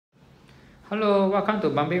Hello, welcome to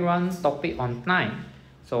Bumpy Run topic on 9.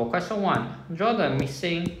 So question 1. Draw the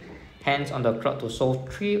missing hands on the clock to show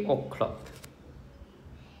 3 o'clock.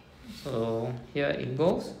 So here it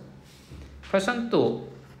goes. Question 2.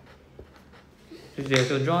 You have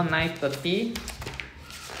to draw 9:30.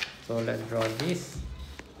 So let's draw this.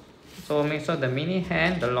 So make sure the mini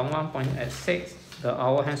hand, the long one pointing at 6, the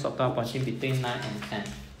hour hand short one pointing between 9 and 10.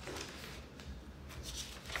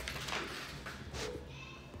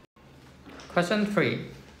 Question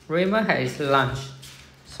 3. Raymond had his lunch.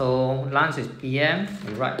 So lunch is PM.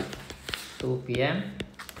 We write 2 PM.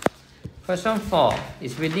 Question 4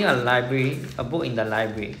 is reading a book in the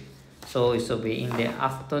library. So it should be in the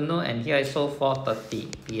afternoon, and here is so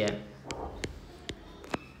 4:30 PM.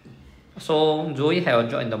 So Joey had a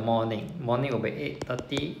job in the morning. Morning will be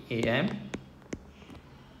 8:30 AM.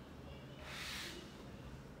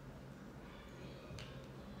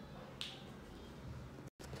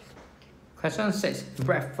 Question 6.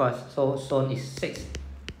 Breakfast. So soon is 6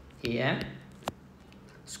 AM.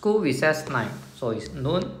 School recess 9. So it's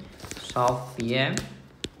noon, 12 PM.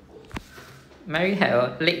 Mary had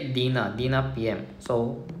a late dinner PM.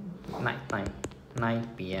 So night time, 9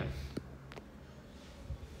 PM.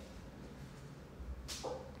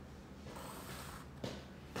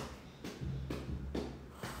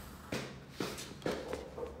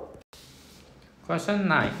 Question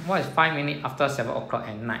 9. What is 5 minutes after 7 o'clock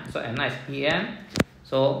at night? So at night is PM.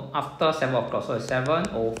 So after 7 o'clock, so it's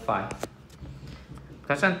 7:05.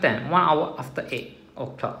 Question 10. 1 hour after 8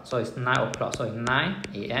 o'clock. So it's 9 o'clock. So it's 9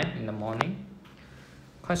 AM in the morning.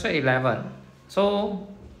 Question 11. So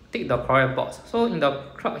tick the correct box. So in the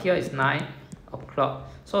clock here is 9 o'clock.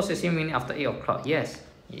 So 16 minutes after 8 o'clock. Yes,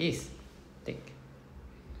 it is. Tick.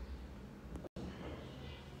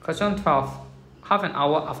 Question 12. Half an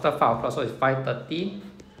hour after 5 o'clock, so it's 5:30.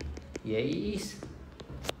 Yeah, it is.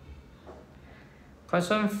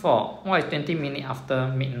 Question 4. What is 20 minutes after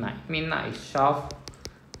midnight? Midnight is 12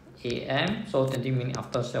 AM. So 20 minutes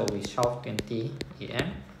after 12 is 12:20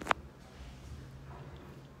 AM.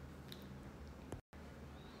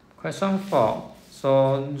 Question 4.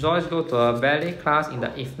 So Joyce go to a ballet class in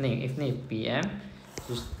the evening. Evening is PM.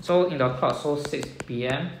 So in the clock, so 6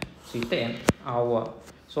 PM. So you take an hour.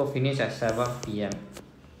 So finish at 7 PM.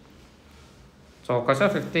 So question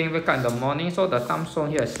 15, wake up in the morning. So the time zone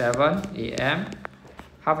here is 7 AM.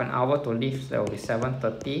 Half an hour to leave, so that will be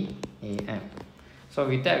 7:30 AM. So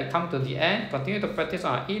with that, we come to the end. Continue to practice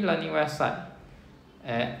on our e-learning website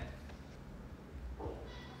at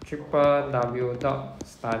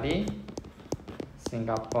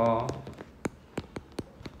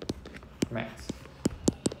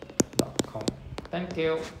www.studysingapore.maths.com. Thank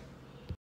you.